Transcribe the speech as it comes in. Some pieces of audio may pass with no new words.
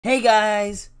Hey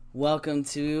guys, welcome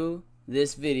to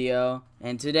this video,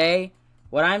 and today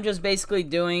what I'm just basically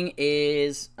doing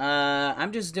is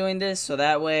I'm just doing this so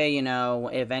that way, you know,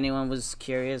 if anyone was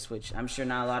curious, which I'm sure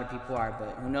not a lot of people are,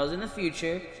 but who knows in the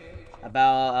future,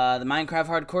 about the Minecraft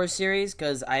Hardcore series,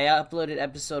 because I uploaded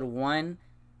episode 1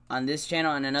 on this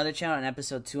channel and another channel and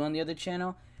episode 2 on the other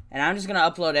channel, and I'm just going to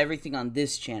upload everything on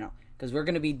this channel because we're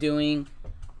going to be doing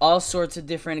all sorts of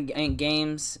different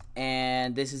games,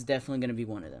 and this is definitely going to be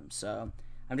one of them. So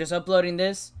I'm just uploading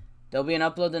this. There'll be an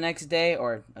upload the next day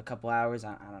or a couple hours.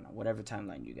 I don't know, whatever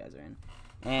timeline you guys are in,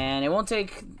 and it won't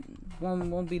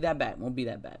be that bad.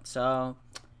 So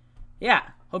yeah,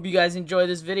 hope you guys enjoy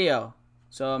this video.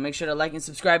 So make sure to like and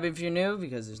subscribe if you're new,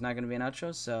 because there's not going to be an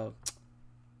outro. So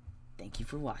thank you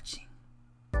for watching.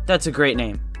 That's a great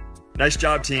name. Nice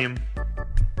job, team.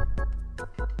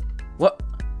 What?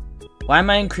 Why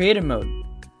am I in creative mode?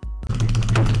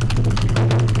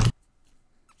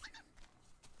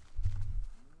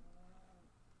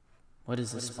 What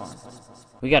is this spawn?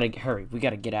 We gotta hurry. We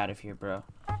gotta get out of here, bro.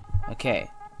 Okay,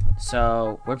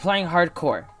 so we're playing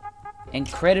hardcore.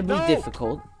 Incredibly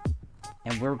difficult.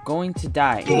 And we're going to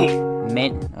die.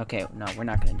 Okay, no, we're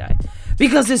not gonna die.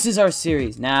 Because this is our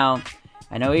series. Now,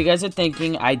 I know what you guys are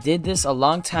thinking. I did this a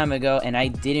long time ago, and I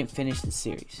didn't finish the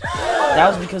series. That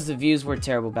was because the views were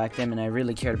terrible back then, and I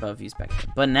really cared about views back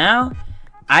then. But now,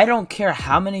 I don't care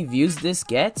how many views this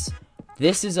gets.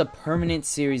 This is a permanent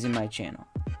series in my channel.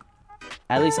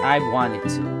 At least I want it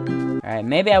to. Alright,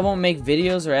 maybe I won't make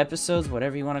videos or episodes,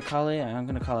 whatever you want to call it. I'm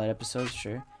going to call it episodes,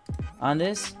 sure. On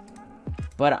this.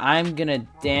 But I'm going to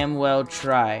damn well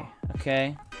try.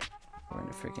 Okay? We're in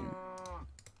a freaking...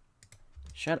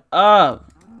 Shut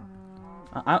up!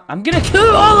 I'm gonna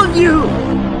kill all of you!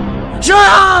 Shut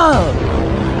up!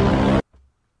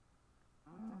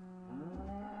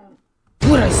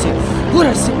 What'd I say? What'd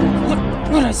I say?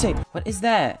 What'd I say? What is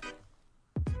that?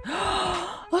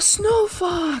 A snow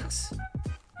fox!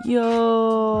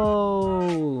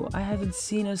 Yo! I haven't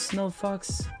seen a snow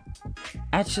fox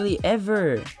actually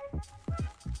ever.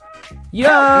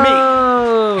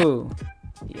 Yo!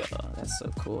 Yo, that's so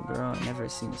cool, bro. I've never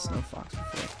seen a snow fox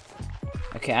before.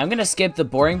 Okay, I'm gonna skip the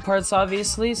boring parts,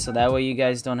 obviously, so that way you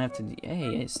guys don't have to...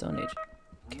 Hey, Stone Age.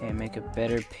 Okay, make a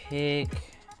better pick.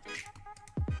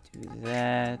 Do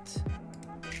that.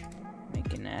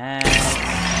 Make an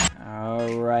axe.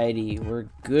 Alrighty, we're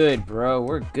good, bro.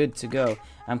 We're good to go.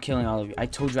 I'm killing all of you. I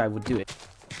told you I would do it.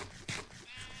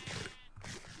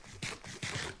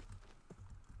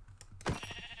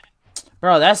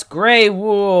 Bro, that's gray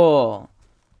wool.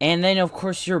 And then, of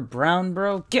course, you're brown,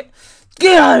 bro. Get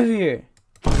out of here!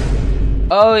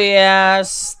 Oh, yeah,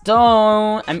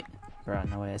 stone. I mean, bro,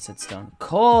 no way I said stone.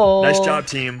 Coal. Nice job,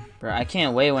 team. Bro, I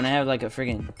can't wait when I have, like, a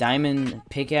freaking diamond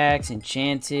pickaxe,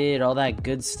 enchanted, all that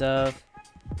good stuff.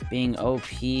 Being OP,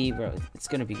 bro. It's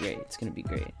gonna be great. It's gonna be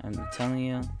great. I'm telling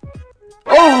you.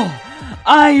 Oh!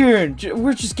 Iron!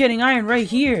 We're just getting iron right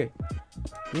here.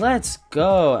 Let's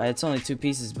go. It's only 2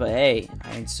 pieces, but hey,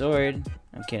 iron sword.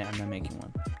 I'm kidding, I'm not making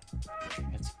one. I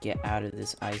have to get out of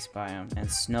this ice biome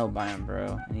and snow biome,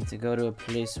 bro. I need to go to a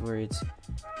place where it's...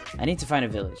 I need to find a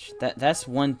village. That's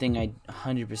one thing I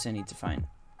 100% need to find.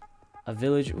 A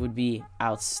village would be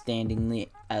outstandingly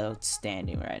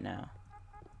outstanding right now.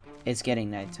 It's getting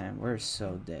nighttime. We're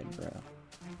so dead, bro.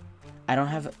 I don't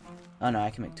have... Oh, no, I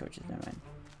can make torches. Never mind.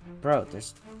 Bro,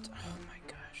 there's... Oh, my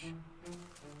gosh.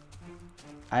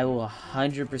 I will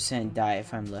 100% die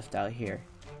if I'm left out here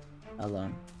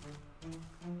alone.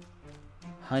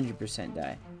 100%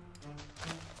 die.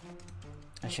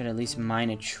 I should at least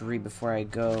mine a tree before I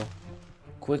go.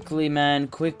 Quickly, man,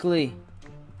 quickly.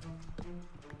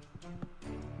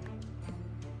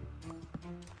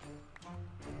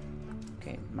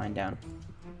 Okay, mine down.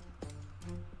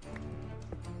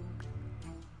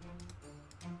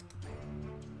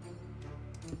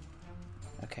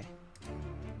 Okay.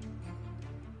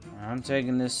 I'm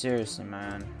taking this seriously,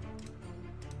 man.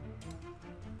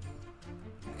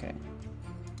 Okay.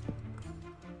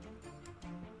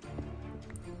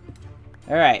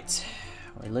 Alright.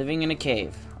 We're living in a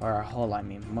cave. Or a hole, I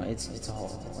mean. It's a hole.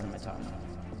 What am I talking about?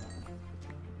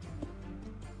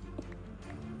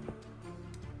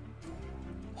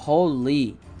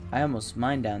 Holy. I almost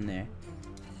mined down there.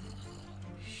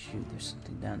 Shoot, there's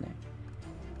something down there.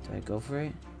 Do I go for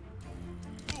it?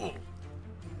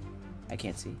 I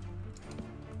can't see.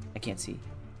 I can't see.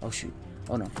 Oh, shoot.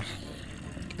 Oh, no.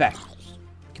 Get back.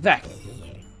 Get back.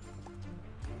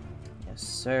 Yes,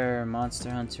 sir. Monster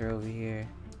Hunter over here.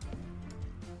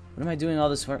 What am I doing all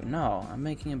this work? No, I'm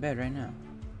making a bed right now.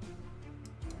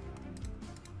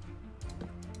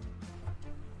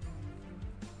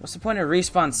 What's the point of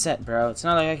respawn set, bro? It's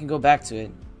not like I can go back to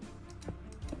it.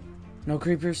 No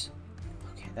creepers?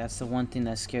 Okay, that's the one thing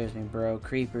that scares me, bro.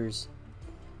 Creepers.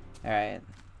 Alright.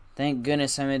 Thank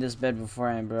goodness I made this bed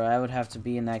beforehand, bro. I would have to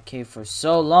be in that cave for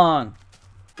so long.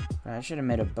 Bro, I should have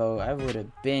made a boat. I would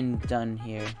have been done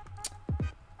here.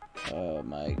 Oh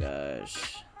my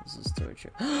gosh. This is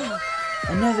torture.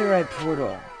 Another right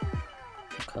portal.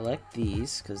 I'll collect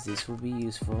these, because these will be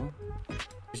useful.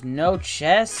 There's no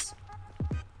chest?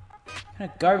 What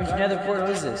kind of garbage nether portal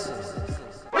is this?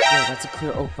 Yo, that's a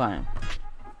clear oak biome.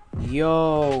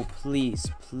 Yo, please,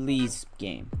 please,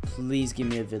 game. Please give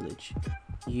me a village.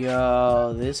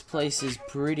 Yo, this place is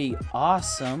pretty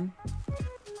awesome.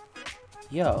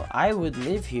 Yo, I would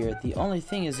live here. The only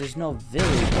thing is there's no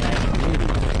village. And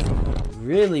I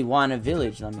really want a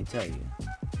village, let me tell you.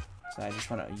 So I just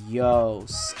want to... Yo,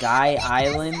 Sky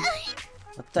Island?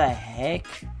 What the heck?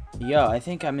 Yo, I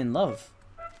think I'm in love.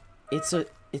 It's a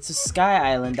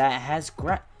Sky Island that has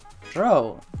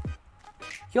Bro.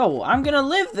 Yo, I'm gonna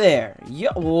live there. Yo,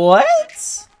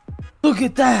 what? Look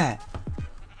at that.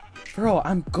 Bro,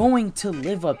 I'm going to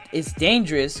live up. It's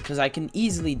dangerous because I can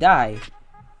easily die.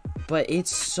 But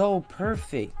it's so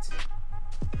perfect.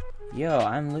 Yo,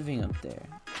 I'm living up there.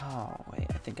 Oh, wait,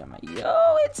 I think I might.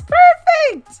 Yo, it's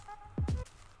perfect!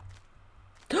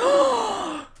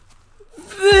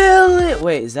 Village!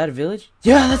 Wait, is that a village?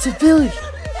 Yeah, that's a village!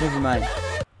 Never mind.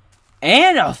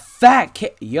 And a fat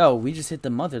kid. Yo, we just hit the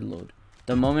mother lode.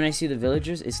 The moment I see the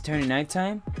villagers, it's turning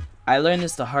nighttime. I learned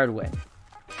this the hard way.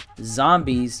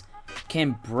 Zombies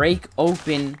can break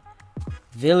open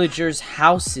villagers'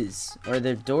 houses, or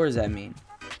their doors, I mean.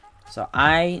 So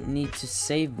I need to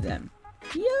save them.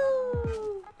 Yo,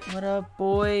 what up,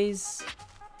 boys?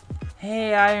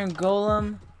 Hey, Iron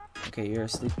Golem. Okay, you're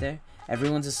asleep there.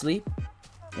 Everyone's asleep.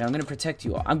 Yeah, I'm gonna protect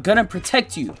you all. I'm gonna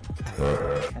protect you.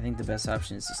 I think the best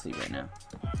option is to sleep right now.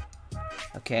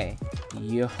 Okay.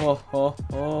 Yo ho ho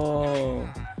ho.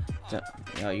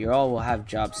 Yo, you all will have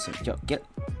jobs soon. Yo, get.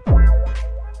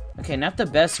 Okay, not the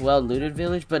best well-looted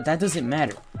village, but that doesn't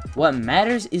matter. What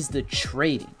matters is the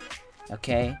trading,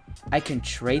 okay? I can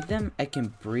trade them, I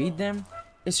can breed them.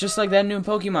 It's just like that new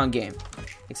Pokemon game.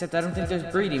 Except I don't think there's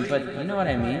breeding, but you know what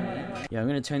I mean. Yeah, I'm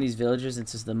gonna turn these villagers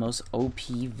into the most OP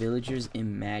villagers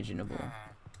imaginable.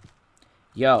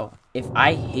 Yo, if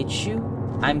I hit you,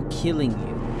 I'm killing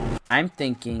you. I'm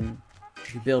thinking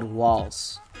we build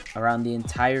walls around the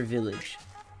entire village.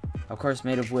 Of course,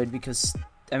 made of wood because...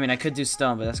 I mean, I could do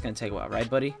stone, but that's gonna take a while, right,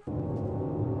 buddy?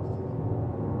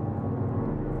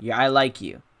 Yeah, I like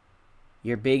you.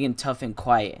 You're big and tough and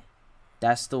quiet.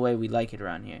 That's the way we like it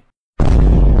around here.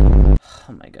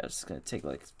 Oh my god, it's gonna take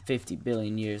like 50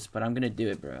 billion years, but I'm gonna do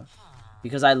it, bro.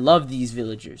 Because I love these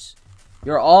villagers.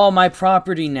 You're all my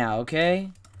property now,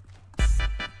 okay?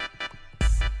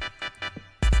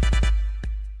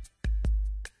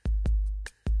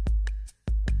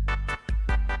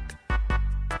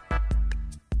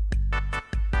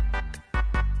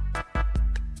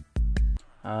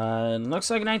 Looks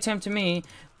like nighttime to me.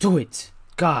 Do it!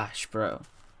 Gosh, bro.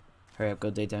 Hurry up, go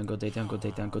daytime, go daytime, go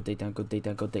daytime, go daytime, go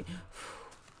daytime, go daytime.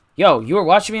 Yo, you were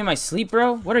watching me in my sleep,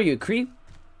 bro? What are you, a creep?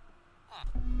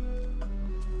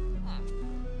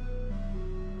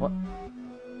 What?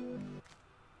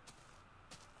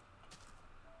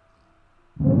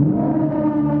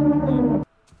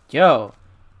 Yo!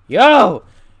 Yo!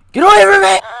 Get away from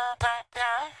me!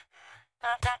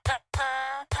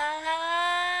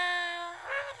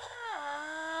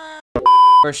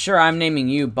 For sure, I'm naming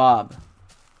you Bob.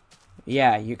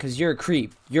 Yeah, because you're a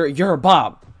creep. You're a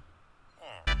Bob.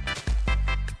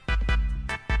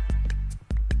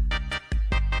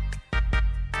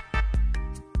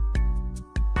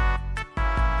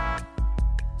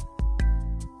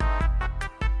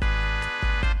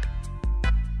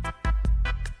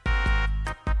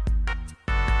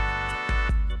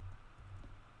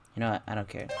 You know what? I don't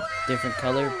care. Different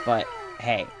color, but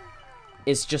hey.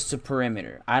 It's just a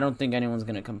perimeter. I don't think anyone's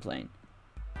gonna complain.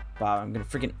 Wow, I'm gonna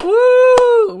freaking...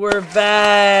 Woo! We're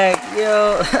back!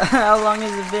 Yo, how long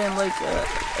has it been? Like,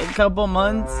 a couple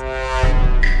months?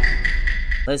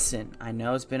 Listen, I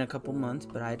know it's been a couple months,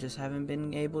 but I just haven't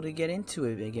been able to get into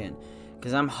it again.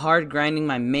 Because I'm hard grinding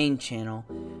my main channel.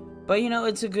 But, you know,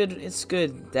 it's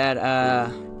good that,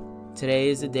 today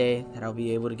is the day that I'll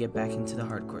be able to get back into the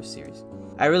hardcore series.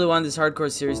 I really want this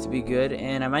hardcore series to be good,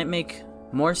 and I might make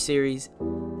more series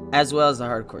as well as the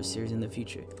hardcore series in the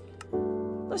future.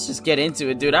 Let's just get into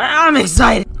it, dude. I'm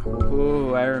excited.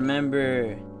 Ooh, I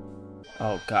remember.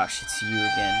 Oh gosh, it's you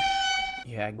again.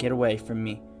 Yeah, get away from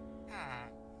me.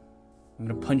 I'm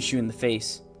gonna punch you in the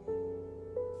face.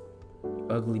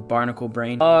 ugly barnacle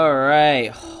brain.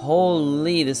 Alright,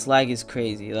 holy, this lag is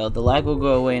crazy. The lag will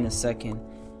go away in a second.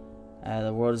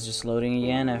 The world is just loading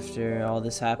again after all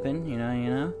this happened, you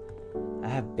know. I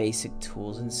have basic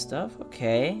tools and stuff.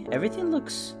 Okay, everything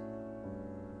looks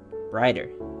brighter.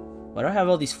 Why do I have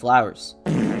all these flowers?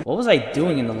 What was I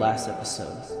doing in the last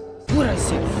episode? What did I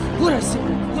say? What did I say?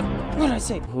 What did I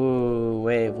say? Ooh,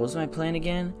 wait, what was my plan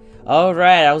again?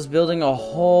 Alright, I was building a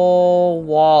whole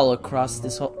wall across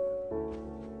this whole...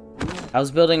 I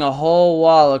was building a whole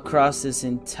wall across this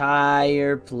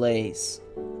entire place.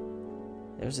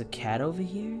 There's a cat over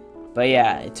here? But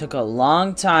yeah, it took a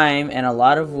long time and a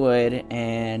lot of wood,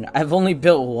 and I've only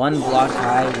built one block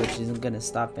high, which isn't gonna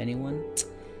stop anyone.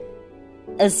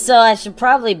 So I should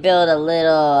probably build a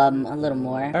little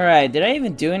more. Alright, did I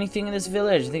even do anything in this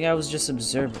village? I think I was just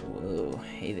observing. Whoa,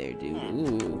 hey there, dude.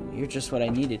 Ooh, you're just what I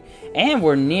needed. And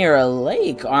we're near a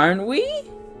lake, aren't we?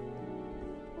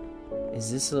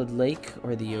 Is this a lake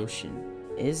or the ocean?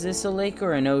 Is this a lake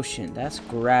or an ocean? That's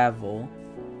gravel.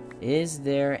 Is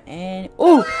there any...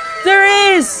 Oh,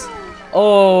 there is!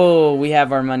 Oh, we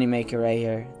have our moneymaker right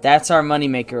here. That's our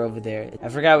moneymaker over there. I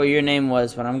forgot what your name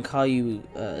was, but I'm gonna call you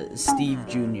Steve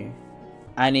Jr.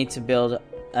 I need to build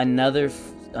another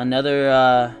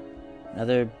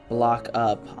block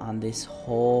up on this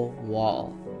whole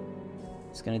wall.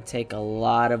 It's gonna take a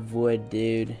lot of wood,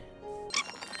 dude.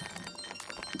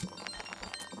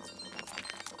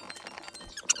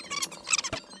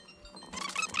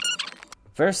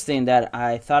 First thing that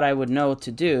I thought I would know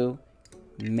to do,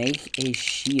 make a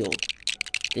shield.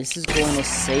 This is going to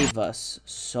save us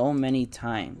so many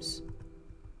times.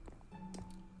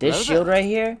 This shield right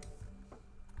here,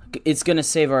 it's gonna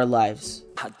save our lives.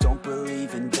 I don't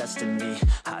believe in destiny.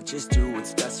 I just do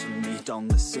what's best for me. Don't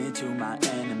listen to my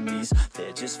enemies.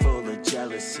 They're just full of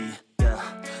jealousy. Yeah,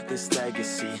 this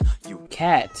legacy.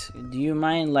 Cat, do you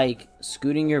mind like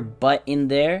scooting your butt in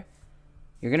there?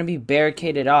 You're gonna be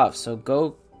barricaded off, so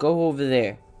go over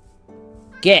there.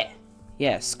 Get!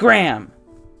 Yeah, scram!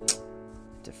 I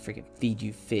have to freaking feed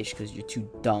you fish because you're too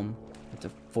dumb. I have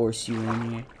to force you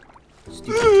in here.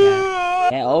 Stupid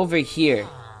cat. Yeah, over here.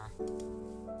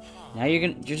 Now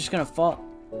you're just gonna fall.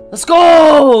 Let's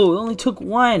go! It only took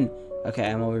one. Okay,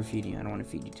 I'm overfeeding you. I don't want to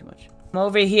feed you too much. Come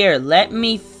over here. Let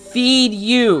me feed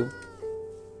you.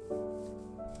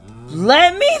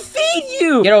 Let me feed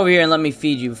you! Get over here and let me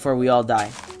feed you before we all die.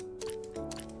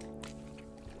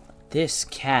 This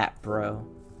cat, bro.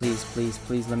 Please, please,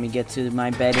 please let me get to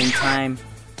my bed in time.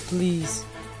 Please.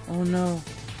 Oh no.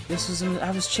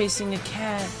 I was chasing a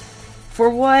cat. For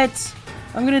what?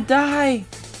 I'm gonna die.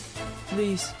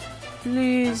 Please.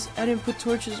 Please. I didn't put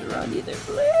torches around either.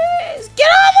 Please.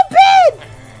 Get on the bed!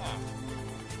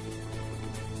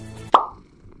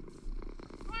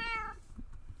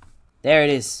 There it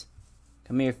is.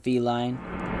 Come here, feline.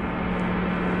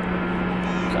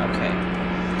 Okay.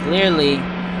 Clearly,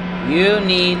 you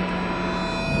need...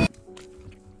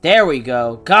 There we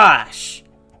go. Gosh.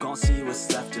 Gonna see what's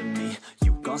left of me.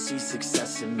 You gonna see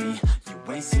success in me.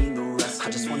 You ain't seen the rest.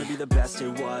 I just wanna be the best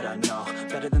at what I know.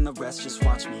 Better than the rest, just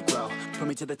watch me grow. Put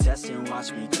me to the test and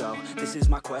watch me go. This is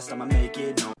my quest, I'ma make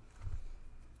it known.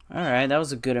 Alright, that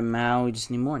was a good amount. We just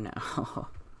need more now.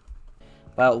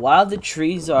 But while the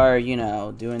trees are, you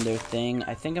know, doing their thing,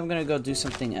 I think I'm gonna go do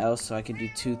something else so I can do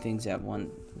two things at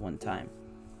one time.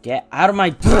 Get out of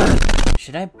my...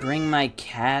 Should I bring my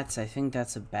cats? I think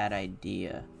that's a bad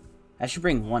idea. I should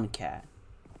bring one cat.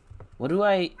 What do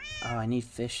I... Oh, I need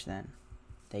fish then.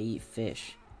 They eat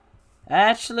fish.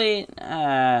 Actually,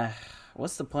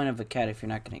 what's the point of a cat if you're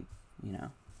not gonna, you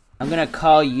know? I'm gonna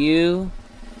call you...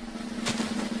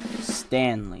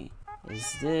 Stanley.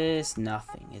 Is this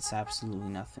nothing? It's absolutely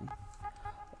nothing.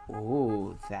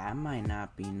 Oh, that might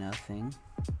not be nothing.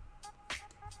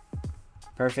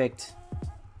 Perfect.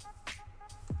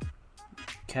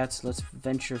 Cats, let's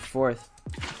venture forth.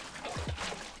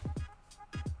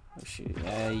 Oh shoot.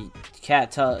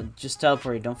 Cat, just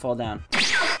teleport, don't fall down.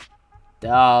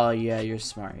 Oh yeah, you're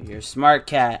smart. You're a smart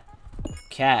cat.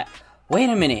 Cat. Wait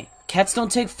a minute. Cats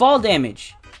don't take fall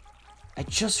damage. I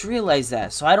just realized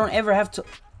that, so I don't ever have to...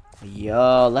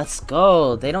 Yo, let's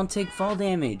go. They don't take fall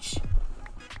damage.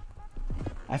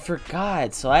 I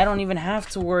forgot, so I don't even have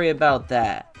to worry about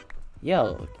that.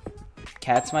 Yo,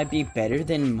 cats might be better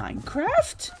than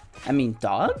Minecraft? I mean,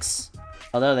 dogs?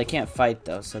 Although they can't fight,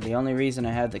 though, so the only reason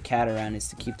I have the cat around is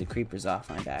to keep the creepers off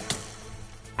my back.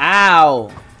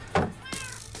 Ow!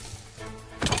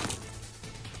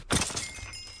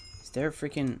 Is there a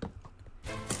freaking...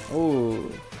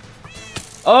 Oh.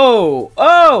 Oh!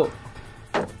 Oh!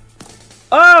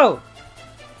 Oh!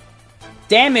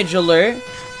 Damage alert!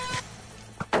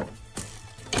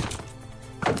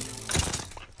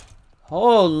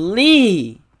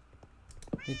 Holy!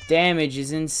 The damage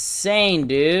is insane,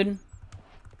 dude.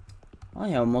 Oh,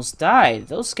 I almost died.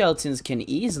 Those skeletons can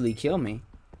easily kill me.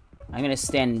 I'm gonna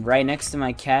stand right next to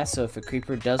my cat, so if a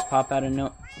creeper does pop out of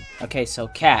no... Okay, so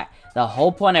cat, the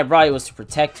whole point I brought you was to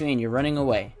protect me, and you're running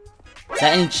away. Is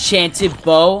that enchanted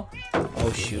bow?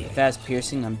 Oh shoot, if that's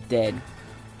piercing, I'm dead.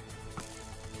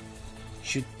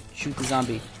 Shoot the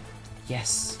zombie.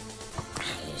 Yes.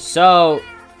 So,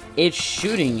 it's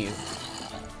shooting you.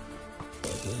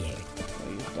 Oh,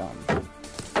 you're dumb.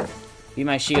 Be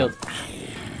my shield.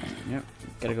 Yep,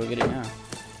 gotta go get it now.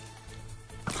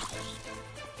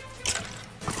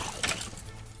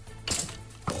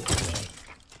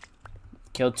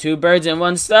 Kill 2 birds in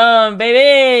 1 stone,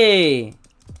 baby!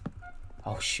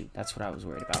 Oh shoot, that's what I was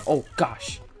worried about. Oh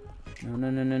gosh. No.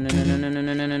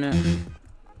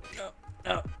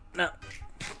 No.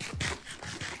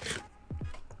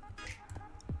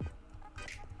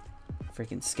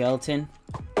 Freaking skeleton.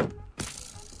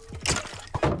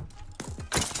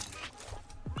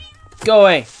 Go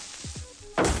away.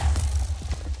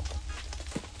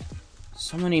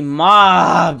 So many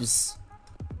mobs.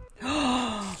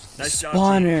 Nice job,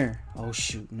 Spawner. Oh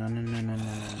shoot. No.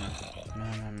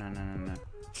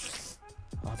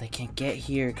 Oh, they can't get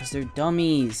here because they're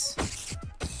dummies.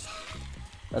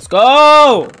 Let's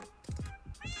go!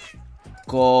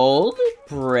 Gold,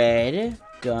 bread,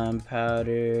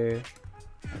 gunpowder.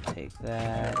 I'll take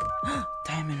that.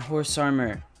 Diamond horse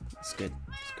armor. That's good.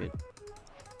 That's good.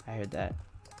 I heard that.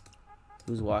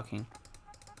 Who's walking?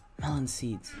 Melon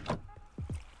seeds.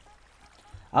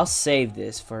 I'll save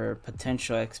this for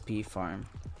potential XP farm.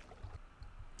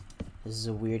 This is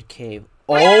a weird cave.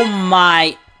 Oh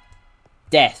my!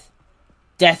 Death.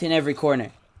 Death in every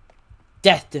corner.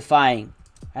 Death defying.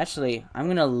 Actually, I'm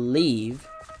gonna leave.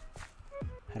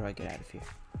 How do I get out of here?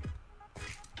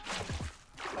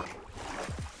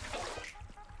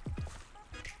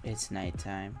 It's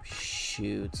nighttime.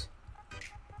 Shoot.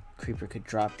 Creeper could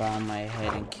drop on my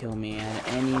head and kill me at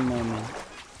any moment.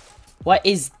 What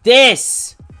is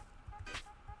this?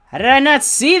 How did I not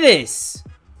see this?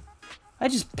 I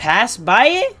just passed by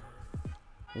it?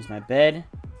 Here's my bed.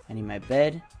 I need my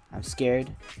bed. I'm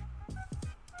scared.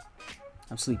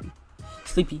 I'm sleepy.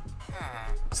 Sleepy.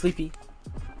 Sleepy.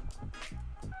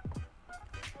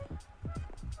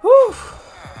 Whew.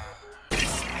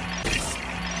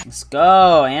 Let's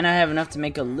go. And I have enough to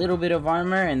make a little bit of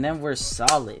armor, and then we're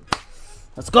solid.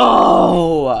 Let's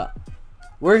go.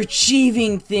 We're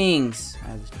achieving things.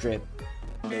 I just drip.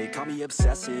 They call me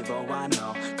obsessive, oh I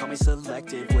know. Call me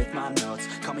selective with my notes.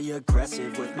 Call me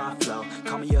aggressive with my flow.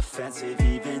 Call me offensive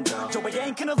even though Joe, I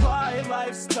ain't gonna lie,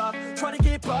 life's tough. Try to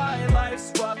get by,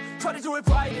 life's rough. Try to do it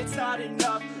right, it's not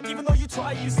enough. Even though you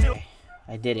try, you still...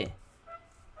 I did it.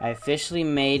 I officially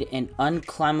made an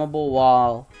unclimbable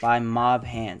wall by mob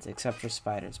hands, except for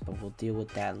spiders, but we'll deal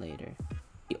with that later.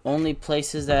 The only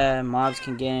places that mobs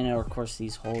can get in are, of course,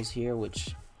 these holes here,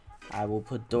 which I will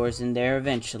put doors in there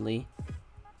eventually.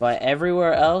 But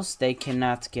everywhere else, they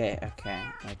cannot get. Okay,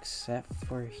 except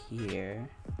for here.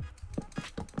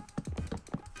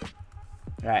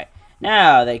 Right,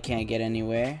 now they can't get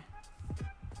anywhere.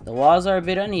 The walls are a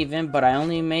bit uneven, but I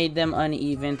only made them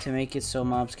uneven to make it so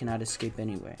mobs cannot escape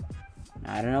anywhere.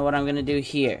 Now, I don't know what I'm gonna do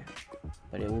here,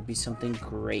 but it will be something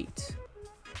great.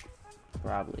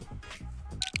 Probably.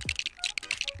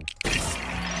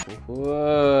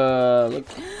 Whoa, look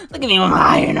at me with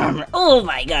my iron armor. Oh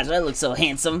my gosh, I look so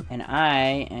handsome. And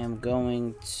I am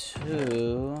going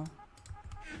to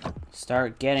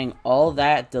start getting all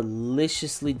that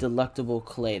deliciously delectable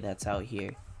clay that's out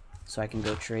here, so I can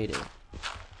go trade it.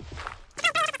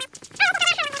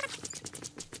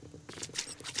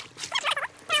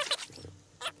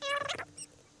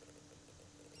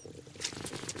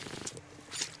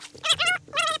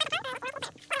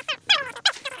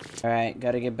 Alright,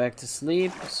 gotta get back to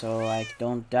sleep so I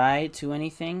don't die to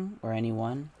anything or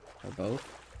anyone or both.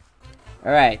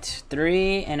 Alright,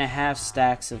 3.5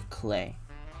 stacks of clay.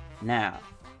 Now,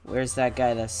 where's that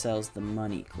guy that sells the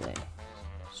money clay?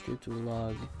 Straight to a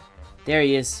log. There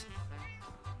he is.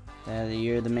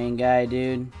 You're the main guy,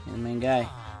 dude. You're the main guy.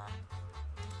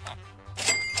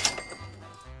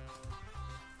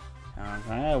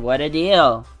 Okay, what a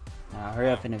deal. Now hurry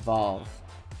up and evolve.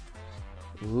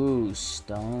 Ooh,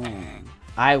 stone.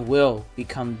 I will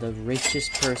become the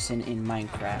richest person in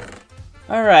Minecraft.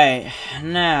 Alright,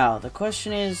 now the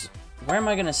question is, where am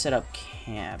I gonna set up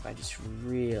camp? I just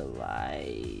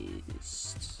realized.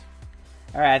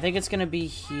 Alright, I think it's gonna be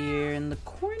here in the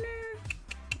corner.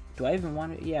 Do I even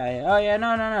want it? Yeah, oh yeah,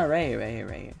 no, right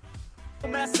here.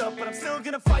 Mess up, but I'm still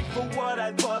gonna fight for what I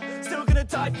love. Still gonna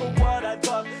die for what I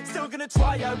love. Still gonna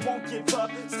try, I won't give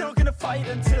up. Still gonna fight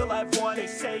until I've won. They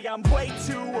say I'm way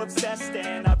too obsessed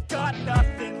and I've got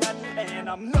nothing left, and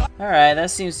I'm not. Alright, that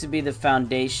seems to be the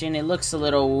foundation. It looks a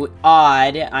little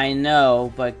odd, I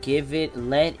know, but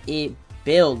let it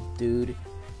build, dude.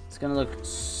 It's gonna look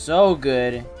so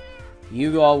good.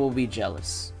 You all will be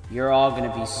jealous. You're all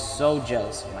gonna be so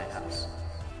jealous of my house.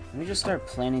 Let me just start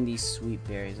planting these sweet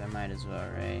berries. I might as well,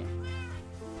 right?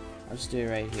 I'll just do it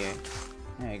right here.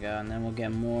 There you go, and then we'll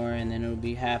get more, and then it'll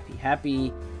be happy.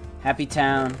 Happy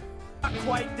town. Not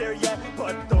quite there yet,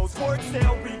 but those words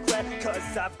they'll regret.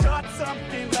 Cause I've got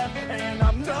something left, and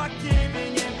I'm not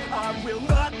giving in. I will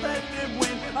not let them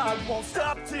win. I won't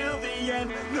stop till the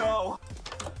end, no.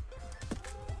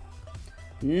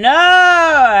 No!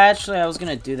 Actually, I was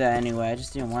gonna do that anyway. I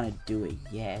just didn't want to do it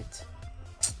yet.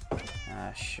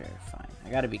 Sure, fine. I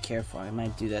gotta be careful. I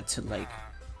might do that to, like,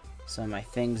 some of my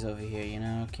things over here, you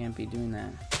know? Can't be doing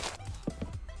that.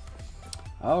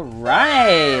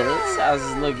 Alright! This house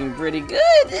is looking pretty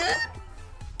good, dude!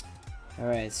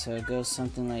 Alright, so it goes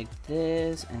something like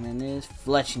this, and then this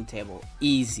fletching table.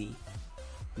 Easy.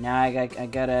 Now I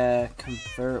gotta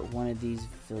convert one of these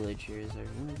villagers. Are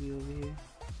one of you over here?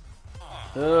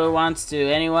 Who wants to?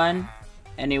 Anyone?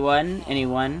 Anyone?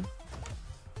 Anyone?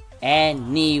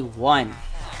 Anyone.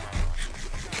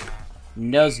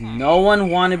 Does no one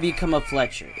want to become a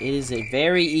Fletcher? It is a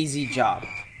very easy job.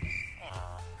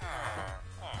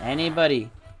 Anybody?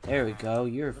 There we go.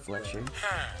 You're a Fletcher.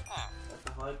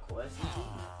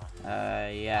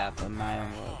 Yeah, but my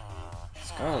own world.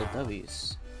 Scarlet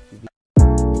W's.